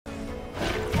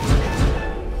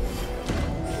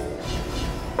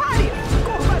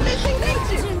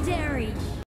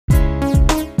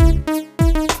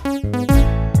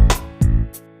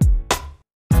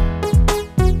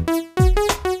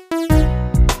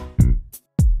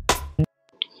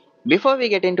Before we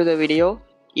get into the video,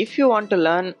 if you want to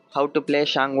learn how to play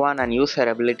Shangguan and use her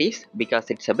abilities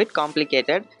because it's a bit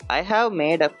complicated, I have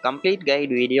made a complete guide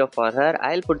video for her.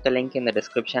 I'll put the link in the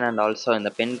description and also in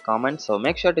the pinned comment, so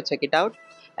make sure to check it out.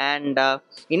 And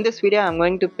in this video I'm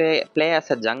going to play as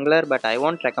a jungler, but I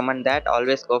won't recommend that.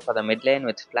 Always go for the mid lane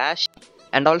with flash.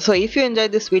 And also, if you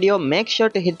enjoyed this video, make sure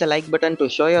to hit the like button to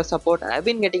show your support. I've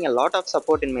been getting a lot of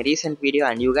support in my recent video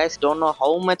and you guys don't know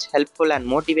how much helpful and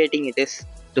motivating it is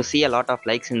to see a lot of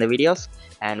likes in the videos.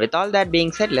 And with all that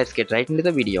being said, let's get right into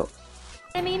the video.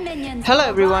 Hello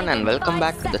everyone and welcome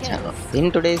back to the channel. In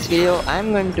today's video,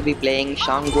 I'm going to be playing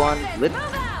Shangguan with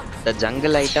the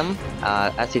jungle item.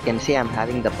 As you can see, I'm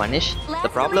having the punish. The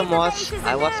problem was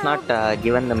I was not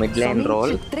given the mid lane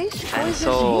role, and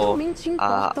so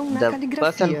the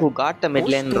person who got the mid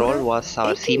lane role was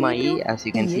our Simai. As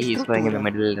you can see, he's going in the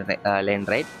middle lane,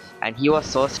 right? And he was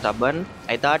so stubborn.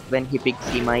 I thought when he picked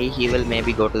Simai, he will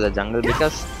maybe go to the jungle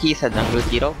because he's a jungle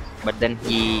hero, but then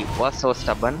he was so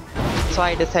stubborn. So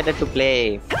I decided to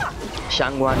play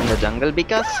Shangguan in the jungle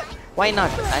because why not?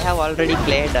 I have already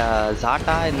played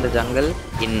Zata in the jungle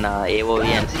in AoV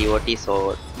and COT,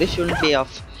 so this shouldn't be of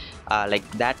like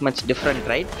that much different,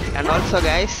 right? And also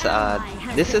guys,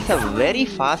 this is a very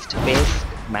fast paced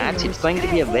match. It's going to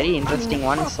be a very interesting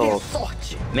one, so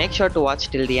make sure to watch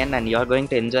till the end and you're going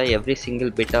to enjoy every single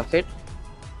bit of it.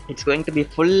 It's going to be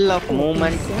full of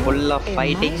movement, full of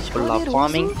fighting, full of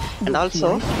farming, and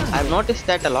also I've noticed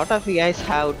that a lot of you guys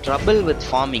have trouble with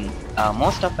farming.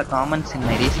 Most of the comments in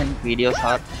my recent videos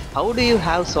are, how do you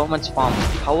have so much farm?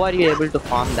 How are you able to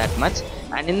farm that much?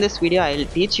 And in this video I'll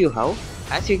teach you how.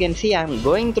 As you can see, I'm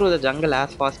going through the jungle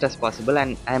as fast as possible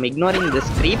and I'm ignoring this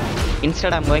creep.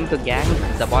 Instead I'm going to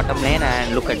gank the bottom lane,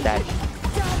 and look at that.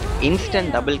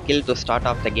 Instant double kill to start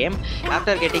off the game.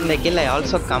 After getting the kill, I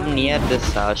also come near this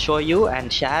Shoyu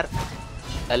and share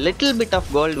a little bit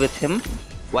of gold with him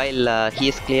while he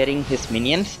is clearing his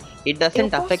minions. It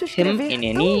doesn't affect him in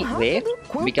any way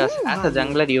because as a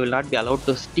jungler you will not be allowed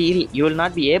to steal, you will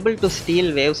not be able to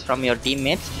steal waves from your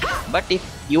teammates, but if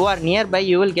you are nearby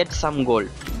you will get some gold,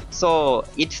 so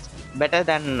it's better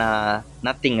than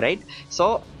nothing, right?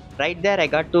 So right there I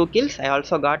got 2 kills. I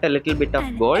also got a little bit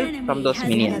of gold from those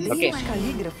minions, okay?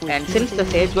 And since the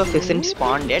sage buff isn't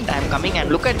spawned yet, I'm coming and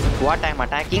look at what I'm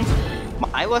attacking.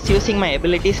 I was using my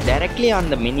abilities directly on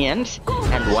the minions,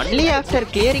 and only after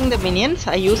clearing the minions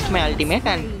I used my ultimate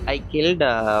and I killed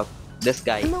this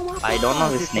guy. I don't know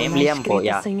his name, Liampo,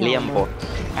 yeah, Liampo.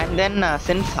 And then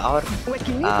since our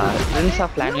Prince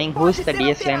of Landing, who is the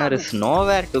DS laner, is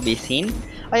nowhere to be seen,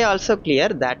 I also clear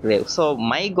that wave. So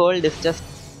my gold is just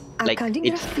like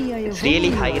it's really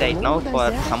high right now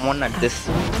for someone at this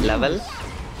level.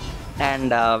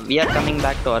 And we are coming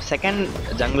back to our second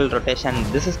jungle rotation.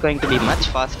 This is going to be much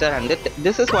faster, and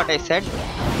this is what I said,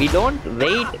 we don't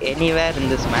wait anywhere in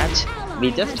this match. We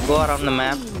just go around the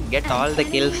map, get all the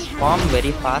kills, farm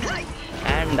very fast,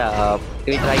 and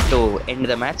we try to end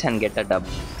the match and get a dub.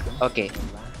 Okay,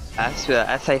 as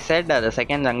I said, the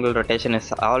second jungle rotation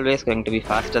is always going to be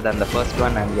faster than the first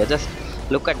one, and we are just,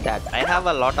 look at that. I have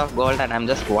a lot of gold and I'm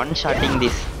just one-shotting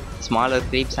these smaller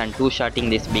creeps and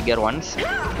two-shotting these bigger ones.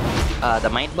 The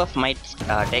might buff might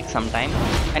take some time,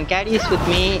 and Caddy is with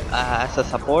me as a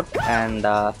support, and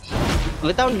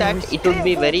without that it would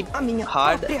be very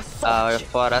hard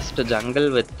for us to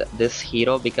jungle with this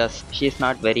hero because she's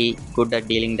not very good at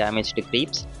dealing damage to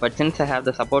creeps. But since I have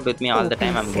the support with me all the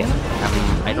time,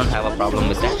 I don't have a problem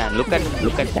with that. And look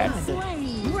at that.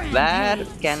 Where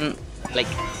can, like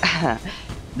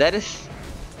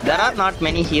there are not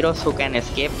many heroes who can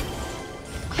escape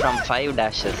from 5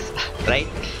 dashes, right?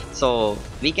 So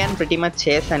we can pretty much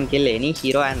chase and kill any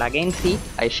hero. And again, see,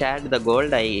 I shared the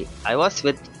gold. I was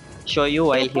with Shoyu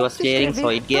while he was clearing, so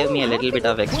it gave me a little bit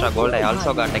of extra gold. I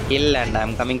also got a kill, and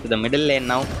I'm coming to the middle lane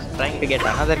now, trying to get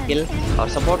another kill. Our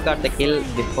support got the kill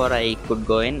before I could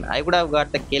go in. I would have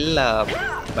got the kill,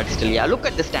 but still, yeah, look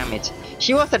at this damage.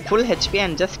 She was at full HP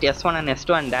and just S1 and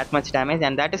S2 and that much damage,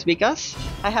 and that is because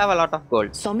I have a lot of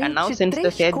gold. And now since the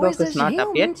sage buff is not up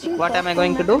yet, what am I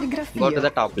going to do? Go to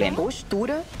the top lane.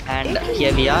 And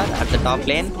here we are at the top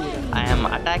lane. I am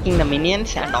attacking the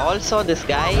minions and also this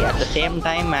guy at the same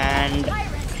time, and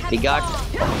we got,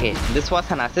 okay, this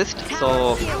was an assist.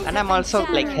 So, and I'm also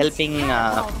like helping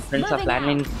Prince of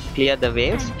Landing clear the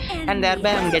waves, and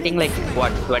thereby I'm getting like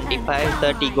what,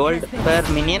 25-30 gold per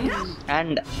minion.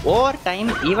 And over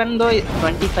time, even though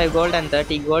 25 gold and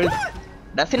 30 gold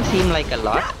doesn't seem like a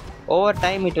lot, over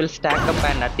time it will stack up,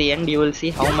 and at the end you will see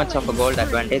how much of a gold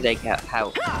advantage I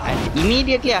have. And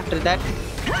immediately after that,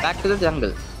 back to the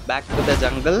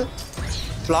jungle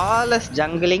flawless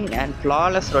jungling and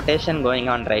flawless rotation going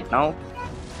on right now.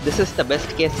 This is the best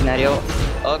case scenario.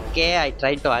 Okay, I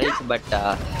tried to ult, but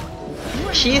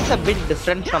she is a bit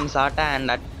different from Zata,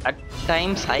 and at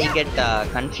times I get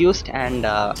confused and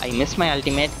I miss my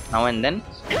ultimate now and then.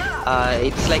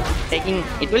 It's like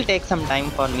it will take some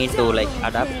time for me to like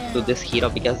adapt to this hero,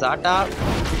 because Zata,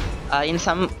 in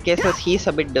some cases he's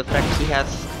a bit different. He has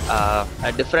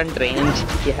a different range,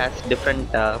 he has different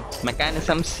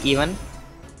mechanisms even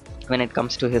when it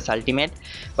comes to his ultimate,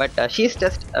 but she's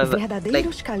just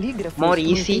like more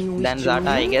easy than Zata,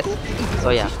 I guess. So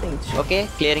yeah, okay,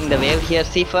 clearing the wave here.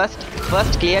 See, first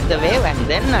clear the wave and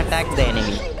then attack the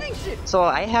enemy. So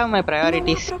I have my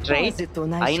priorities straight.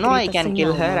 I know I can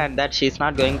kill her and that she's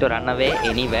not going to run away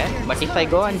anywhere, but if I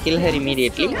go and kill her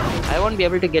immediately, I won't be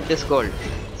able to get this gold.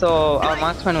 So our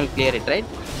marksman will clear it, right?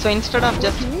 So instead of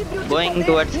just going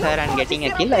towards her and getting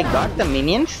a kill, I got the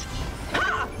minions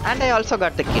and I also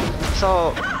got the kill.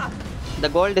 So the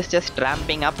gold is just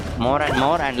ramping up more and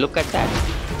more, and look at that.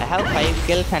 I have 5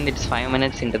 kills and it's 5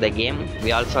 minutes into the game.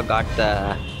 We also got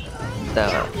the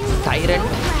tyrant.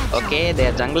 Okay,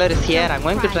 their jungler is here. I'm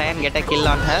going to try and get a kill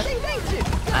on her,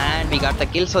 and we got the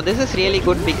kill. So this is really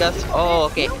good because, oh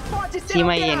okay,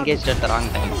 Seema engaged at the wrong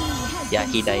time. Yeah,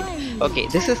 he died. Okay,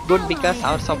 this is good because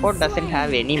our support doesn't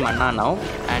have any mana now,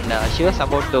 and she was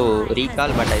about to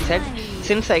recall, but I said,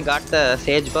 since I got the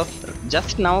sage buff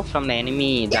just now from the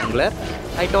enemy jungler,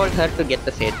 I told her to get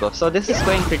the sage buff. So this is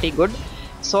going pretty good.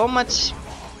 So much,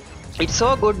 it's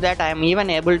so good that I am even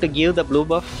able to give the blue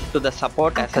buff to the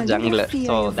support as a jungler.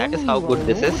 So that is how good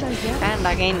this is. And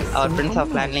again, our Prince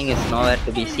of Landing is nowhere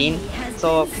to be seen.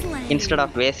 So instead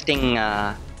of wasting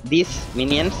these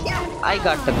minions, I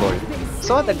got the gold.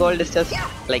 So the gold is just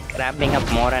like ramping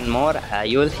up more and more.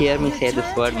 You will hear me say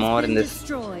this word more in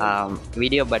this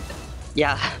video, but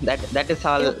yeah, that is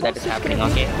all that is happening.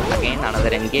 Okay, again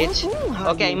another engage.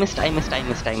 Okay, I missed.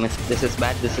 This is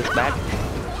bad.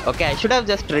 Okay, I should have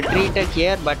just retreated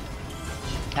here, but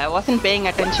I wasn't paying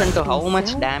attention to how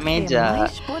much damage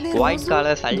White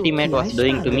Collar's ultimate was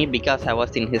doing to me because I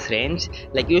was in his range.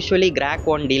 Like usually Grak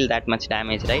won't deal that much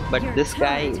damage, right? But this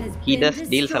guy, he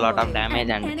deals a lot of damage,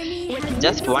 and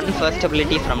just one first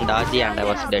ability from Dodgy and I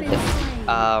was dead.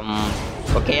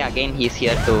 Okay, again he's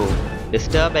here to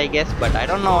disturb, I guess, but I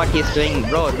don't know what he's doing.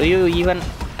 Bro, do you even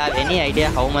have any idea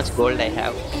how much gold I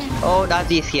have? Oh,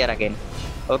 Dodgy is here again.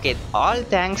 Okay, all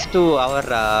thanks to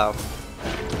our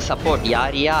support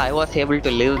Yaria, I was able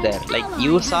to live there. Like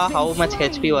you saw how much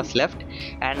HP was left,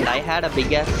 and I had a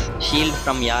big ass shield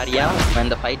from Yaria when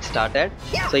the fight started.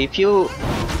 So if you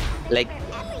like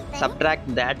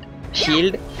subtract that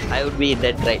shield, I would be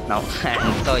dead right now.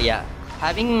 And so yeah,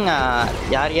 having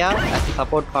Yaria as a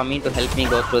support for me to help me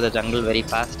go through the jungle very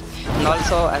fast, and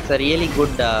also as a really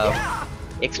good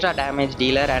extra damage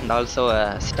dealer, and also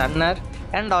a stunner,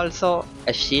 and also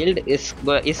a shield is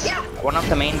one of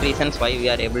the main reasons why we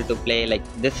are able to play like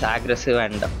this aggressive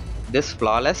and this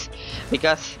flawless,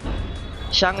 because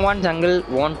Shangguan jungle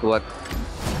won't work,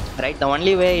 right? The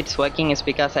only way it's working is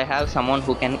because I have someone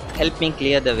who can help me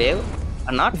clear the wave.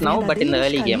 Not now, but in the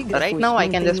early game. Right now I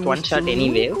can just one shot any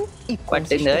wave,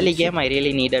 but in the early game I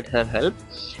really needed her help.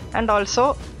 And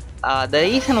also the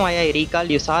reason why I recall,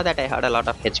 you saw that I had a lot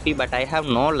of HP, but I have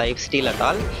no lifesteal at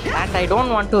all, and I don't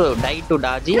want to die to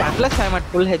Dodgy unless I'm at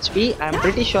full HP. I'm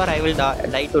pretty sure I will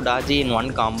die to Dodgy in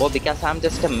one combo because I'm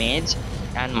just a mage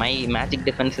and my magic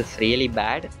defense is really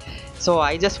bad. So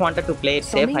I just wanted to play it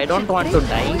safe. I don't want to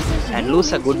die and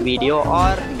lose a good video,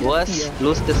 or worse,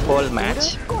 lose this whole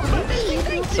match.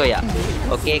 So yeah,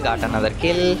 okay, got another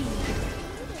kill.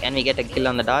 Can we get a kill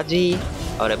on the Dodgy?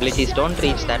 Our abilities don't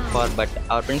reach that far, but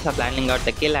our Prince of Landing got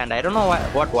the kill, and I don't know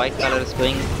what White Collar is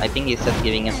doing. I think he's just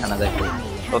giving us another kill.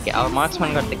 Okay, our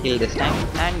marksman got the kill this time,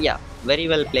 and yeah, very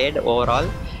well played overall.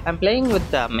 I'm playing with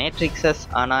Matrixes,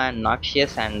 Ana and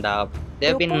Noxious, and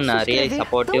they've been really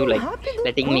supportive, like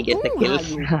letting me get the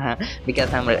kills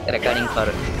because I'm recording for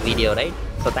video, right?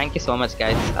 So thank you so much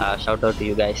guys, shout out to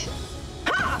you guys.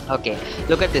 Okay,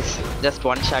 look at this, just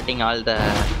one-shotting all the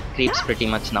creeps pretty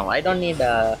much now. I don't need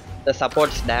the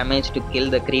support's damage to kill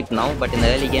the creep now, but in the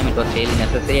early game it was really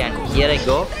necessary, and here I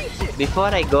go. Before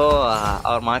I go,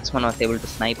 our marksman was able to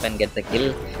snipe and get the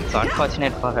kill, so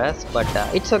unfortunate for us, but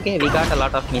it's okay. We got a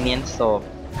lot of minions, so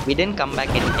we didn't come back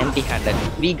empty-handed.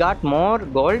 We got more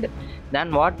gold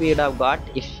than what we would have got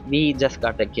if we just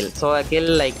got a kill. So a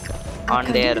kill like on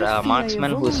their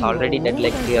marksman, who's already dead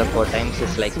like 3 or 4 times,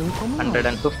 is like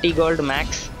 150 gold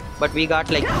max, but we got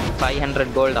like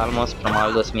 500 gold almost from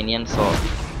all those minions. So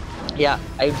yeah,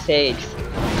 I would say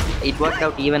it worked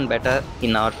out even better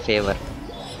in our favor.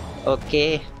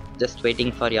 Okay, just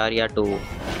waiting for Yarya to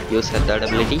use her third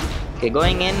ability. Okay,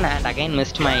 going in and again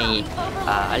missed my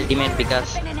ultimate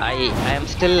because I am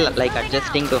still like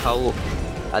adjusting to how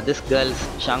this girl's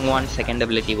Shangguan's second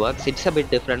ability works. It's a bit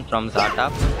different from Zata.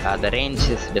 The range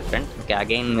is different. Okay,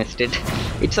 again missed it.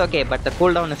 It's okay, but the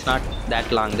cooldown is not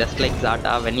that long. Just like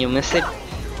Zata, when you miss it,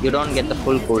 you don't get the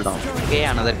full cooldown. Okay,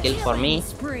 another kill for me.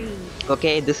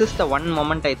 Okay, this is the one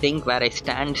moment I think where I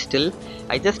stand still.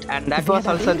 And that was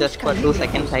also just for 2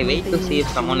 seconds. I wait to see if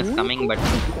someone is coming, but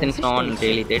since no one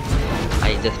really did,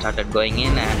 I just started going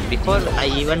in, and before I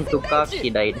even took off, he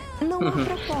died.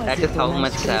 That is how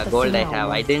much gold I have.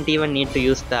 I didn't even need to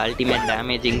use the ultimate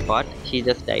damaging part. She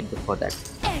just died before that.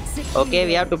 Okay,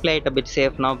 we have to play it a bit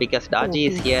safe now because Daji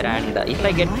is here, and if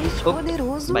I get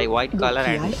hooked by white collar,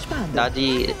 and Daji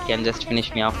can just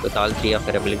finish me off with all 3 of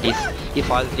her abilities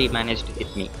if all 3 manage to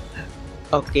hit me.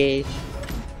 Okay,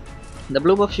 the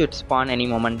blue buff should spawn any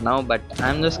moment now, but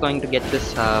I'm just going to get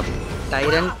this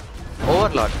Tyrant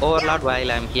Overlord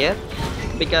while I'm here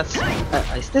because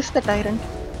is this the Tyrant?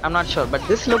 I'm not sure, but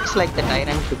this looks like the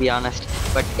Tyrant to be honest.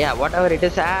 But yeah, whatever it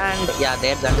is, and yeah,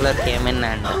 their jungler came in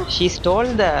and she stole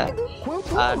the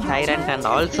Tyrant and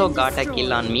also got a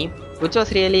kill on me, which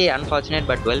was really unfortunate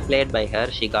but well played by her.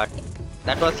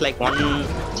 That was like one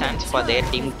chance for their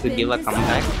team to give a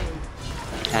comeback,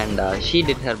 and she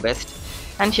did her best.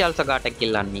 And she also got a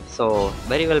kill on me, so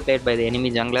very well played by the enemy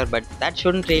jungler, but that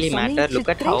shouldn't really matter. Look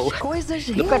at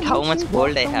how much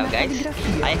gold I have, guys.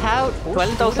 I have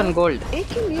 12,000 gold.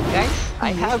 Guys,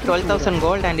 I have 12,000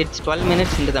 gold and it's 12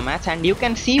 minutes into the match, and you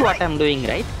can see what I'm doing,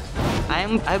 right?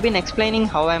 I've been explaining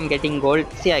how I'm getting gold.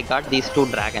 See, I got these 2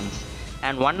 dragons,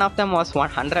 and one of them was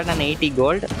 180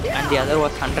 gold and the other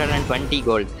was 120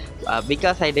 gold.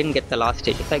 Because I didn't get the last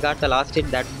hit. If I got the last hit,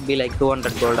 that would be like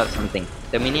 200 gold or something.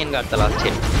 The minion got the last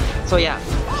hit. So yeah.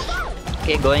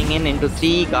 Okay, going in into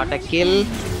 3, got a kill.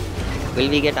 Will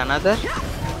we get another?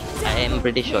 I am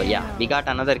pretty sure. Yeah, we got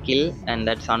another kill, and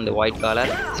that's on the white collar,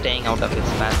 staying out of his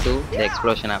passive, the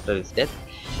explosion after his death.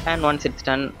 And once it's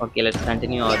done, okay, let's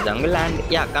continue our jungle. And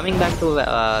yeah, coming back to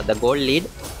the gold lead,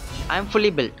 I'm fully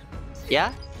built.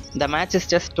 Yeah. The match is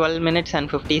just 12 minutes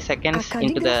and 50 seconds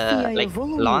into the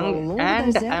long,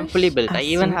 and I'm fully built. I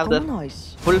even have the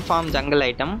full farm jungle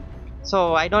item,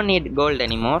 so I don't need gold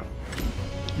anymore.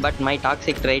 But my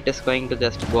toxic trait is going to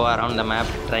just go around the map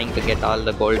trying to get all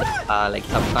the gold, like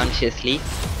subconsciously,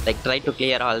 like try to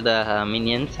clear all the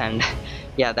minions, and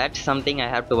yeah, that's something I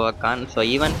have to work on. So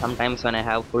even sometimes when I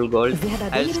have full gold,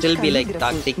 I'll still be like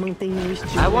toxic.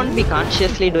 I won't be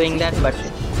consciously doing that, but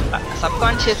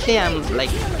subconsciously I'm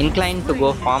like inclined to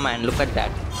go farm. And look at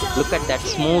that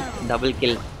smooth double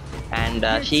kill,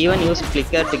 and she even used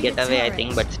flicker to get away, I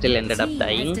think, but still ended up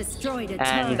dying.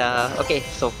 And okay,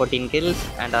 so 14 kills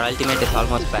and our ultimate is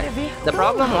almost back.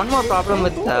 One more problem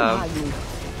with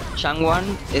Shangguan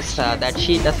is that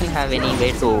she doesn't have any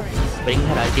way to bring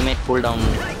her ultimate cooldown.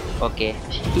 Okay,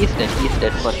 he's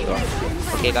dead for sure.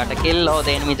 Okay, got a kill. Oh,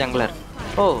 the enemy jungler.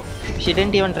 Oh, she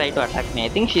didn't even try to attack me. I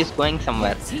think she's going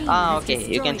somewhere. Okay,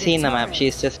 you can see in the map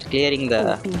she's just clearing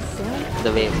the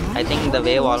wave. I think the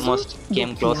wave almost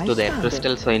came close to their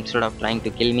crystal, so instead of trying to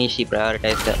kill me, she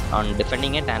prioritized on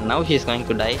defending it, and now she's going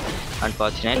to die.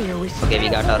 Unfortunate. Okay, we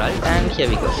got our ult, and here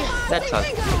we go. That's all.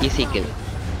 Easy kill.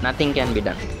 Nothing can be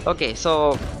done. Okay,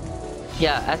 so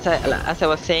yeah, as I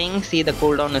was saying, see, the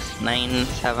cooldown is 9,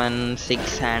 7,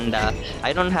 6, and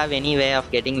I don't have any way of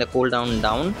getting the cooldown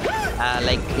down.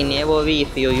 Like in AoV,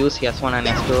 if you use S1 and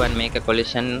S2 and make a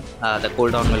collision, the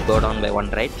cooldown will go down by 1,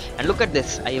 right? And look at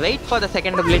this, I wait for the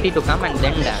second ability to come and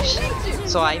then dash.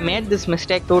 So I made this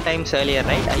mistake 2 times earlier,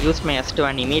 right? I used my S2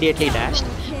 and immediately dashed,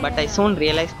 but I soon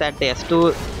realized that the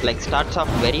S2 like starts off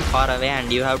very far away,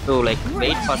 and you have to like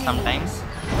wait for some time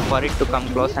for it to come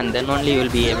close, and then only you will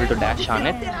be able to dash on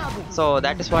it. So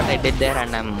that is what I did there,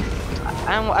 and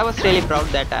I was really proud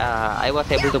that I was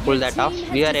able to pull that off.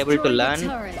 We are able to learn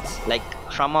like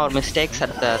from our mistakes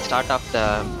at the start of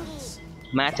the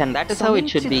match, and that is how it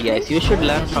should be, guys. You should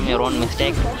learn from your own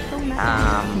mistake.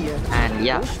 And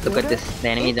yeah, look at this, the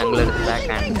enemy jungler is back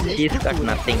and she's got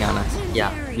nothing on us.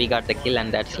 Yeah, we got the kill,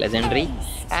 and that's legendary,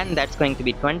 and that's going to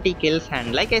be 20 kills.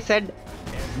 And like I said,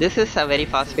 this is a very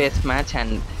fast-paced match,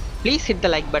 and please hit the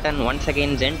like button. Once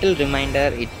again, gentle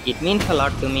reminder, it means a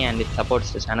lot to me and it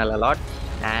supports the channel a lot.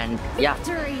 And yeah,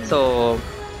 so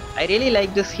I really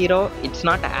like this hero. It's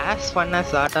not as fun as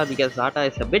Zata because Zata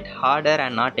is a bit harder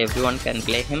and not everyone can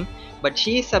play him, but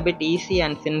she is a bit easy,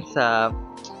 and since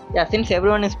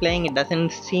everyone is playing, it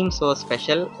doesn't seem so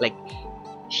special. Like,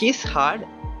 she's hard,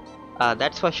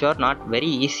 that's for sure, not very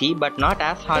easy, but not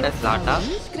as hard as Zata,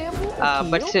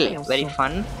 but still very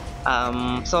fun.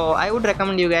 So I would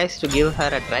recommend you guys to give her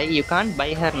a try. You can't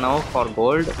buy her now for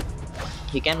gold.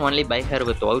 You can only buy her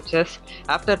with vouchers.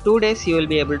 After 2 days you will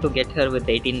be able to get her with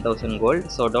 18,000 gold,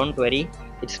 so don't worry,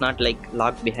 it's not like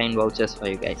locked behind vouchers for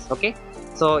you guys. Okay,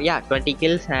 so yeah, 20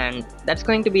 kills, and that's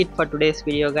going to be it for today's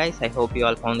video guys. I hope you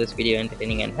all found this video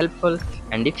entertaining and helpful,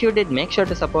 and if you did, make sure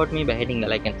to support me by hitting the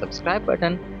like and subscribe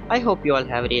button. I hope you all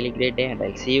have a really great day, and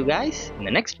I'll see you guys in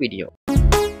the next video.